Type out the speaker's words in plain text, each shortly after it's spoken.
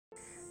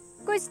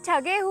कुछ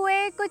ठगे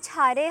हुए कुछ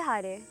हारे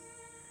हारे,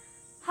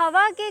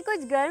 हवा के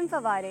कुछ गर्म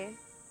फवारे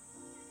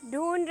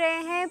ढूंढ रहे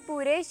हैं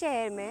पूरे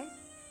शहर में,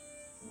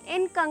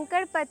 इन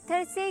कंकड़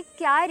पत्थर से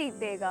क्या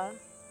रीपेगा।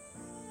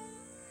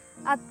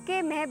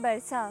 अबके मैं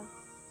बरसा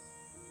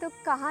तो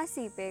कहाँ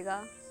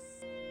सीपेगा।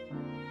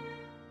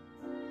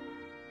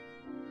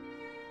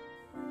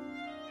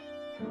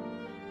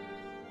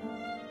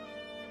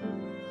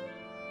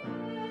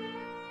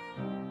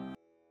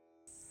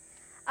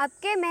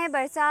 अबके मैं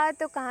बरसा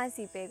तो कहाँ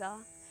सीपेगा।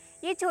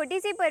 ये छोटी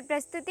सी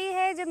प्रस्तुति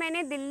है जो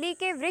मैंने दिल्ली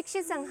के वृक्ष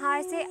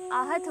संहार से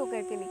आहत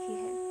होकर के लिखी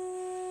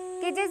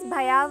है कि जिस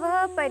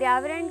भयावह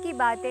पर्यावरण की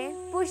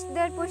बातें पुष्ट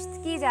दर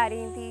पुष्ट की जा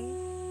रही थी,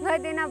 वह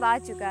दिन अब आ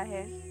चुका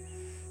है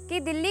कि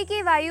दिल्ली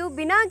की वायु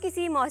बिना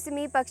किसी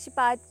मौसमी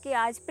पक्षपात के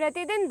आज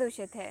प्रतिदिन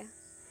दूषित है।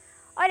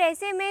 और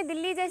ऐसे में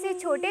दिल्ली जैसे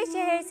छोटे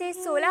शहर से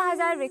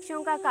 16,000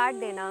 वृक्षों का काट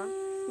देना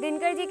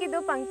दिनकर जी की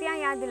दो पंक्तियां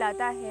याद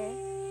दिलाता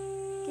है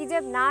कि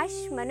जब नाश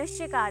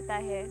मनुष्य का आता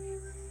है,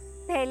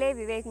 पहले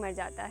विवेक मर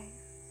जाता है।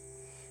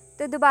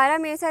 तो दोबारा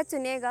मेरे साथ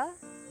सुनिएगा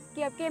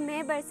कि अब के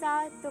मैं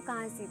बरसा तो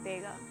कहाँ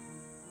सीपेगा।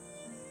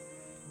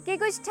 कि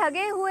कुछ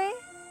ठगे हुए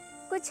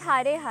कुछ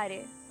हारे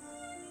हारे,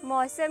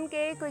 मौसम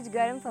के कुछ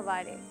गर्म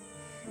फवारे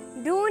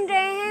ढूंढ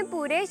रहे हैं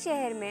पूरे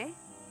शहर में,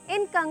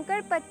 इन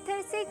कंकड़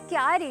पत्थर से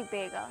क्या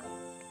रीपेगा।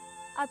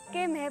 अब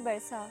के मैं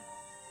बरसा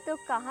तो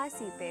कहाँ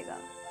सीपेगा।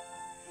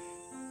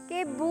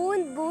 कि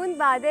बूंद बूंद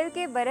बादल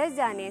के बरस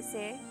जाने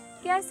से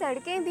क्या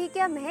सड़कें भी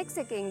क्या महक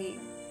सकेंगी।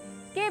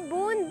 कि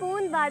बूंद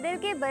बूंद बादल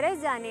के बरस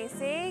जाने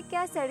से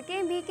क्या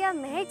सड़कें भी क्या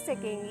महक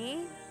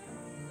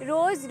सकेंगी।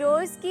 रोज़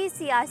रोज़ की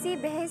सियासी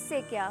बहस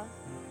से क्या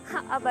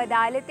अब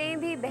अदालतें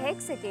भी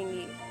बहक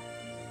सकेंगी।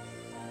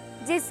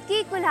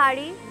 जिसकी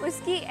कुल्हाड़ी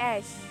उसकी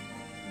ऐश,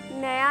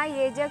 नया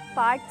ये जग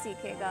पाठ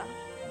सीखेगा।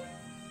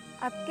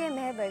 अब के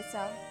मैं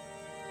बरसा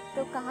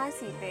तो कहाँ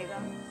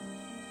सीपेगा।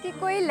 कि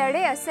कोई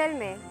लड़े असल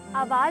में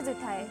आवाज़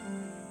उठाए,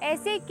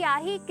 ऐसे क्या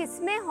ही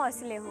किस्में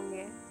हौसले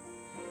होंगे।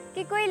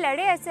 कि कोई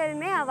लड़े असल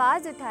में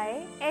आवाज़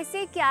उठाए,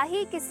 ऐसे क्या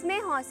ही किस्में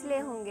हौसले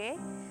होंगे।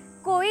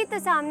 कोई तो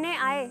सामने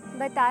आए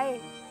बताए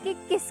कि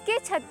किसके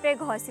छत पे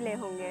घोंसले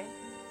होंगे।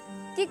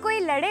 कि कोई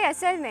लड़े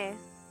असल में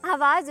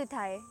आवाज़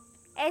उठाए,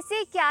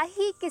 ऐसे क्या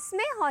ही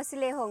किस्में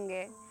हौसले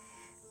होंगे।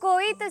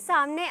 कोई तो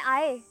सामने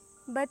आए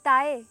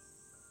बताए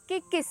कि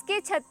किसके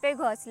छत पे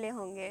घोंसले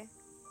होंगे।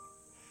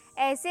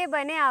 ऐसे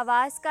बने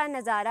आवाज़ का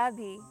नज़ारा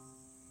भी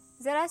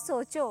ज़रा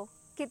सोचो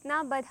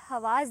कितना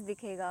बदहवास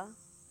दिखेगा।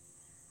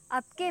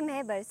 अब के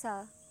मैं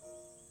बरसा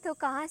तो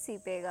कहाँ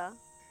सीपेगा।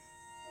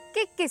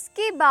 कि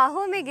किसकी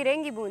बाहों में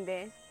गिरेंगी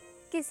बूंदें,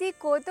 किसी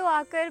को तो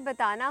आकर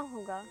बताना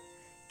होगा।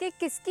 कि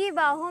किसकी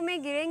बाहों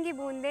में गिरेंगी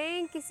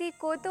बूंदें, किसी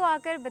को तो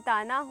आकर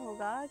बताना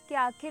होगा कि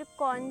आखिर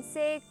कौन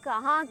से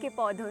कहाँ के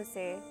पौधों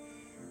से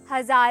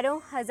हज़ारों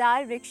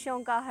हज़ार वृक्षों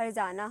का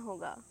हर्जाना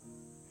होगा।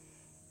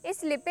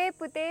 इस लिपे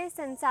पुते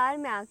संसार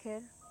में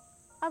आखिर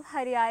अब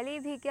हरियाली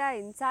भी क्या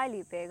इंसान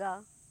लिपेगा।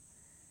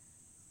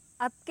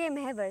 अब के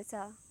मैं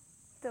बरसा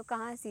तो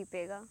कहाँ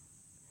सीपेगा।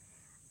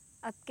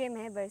 अब के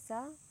मैं बरसा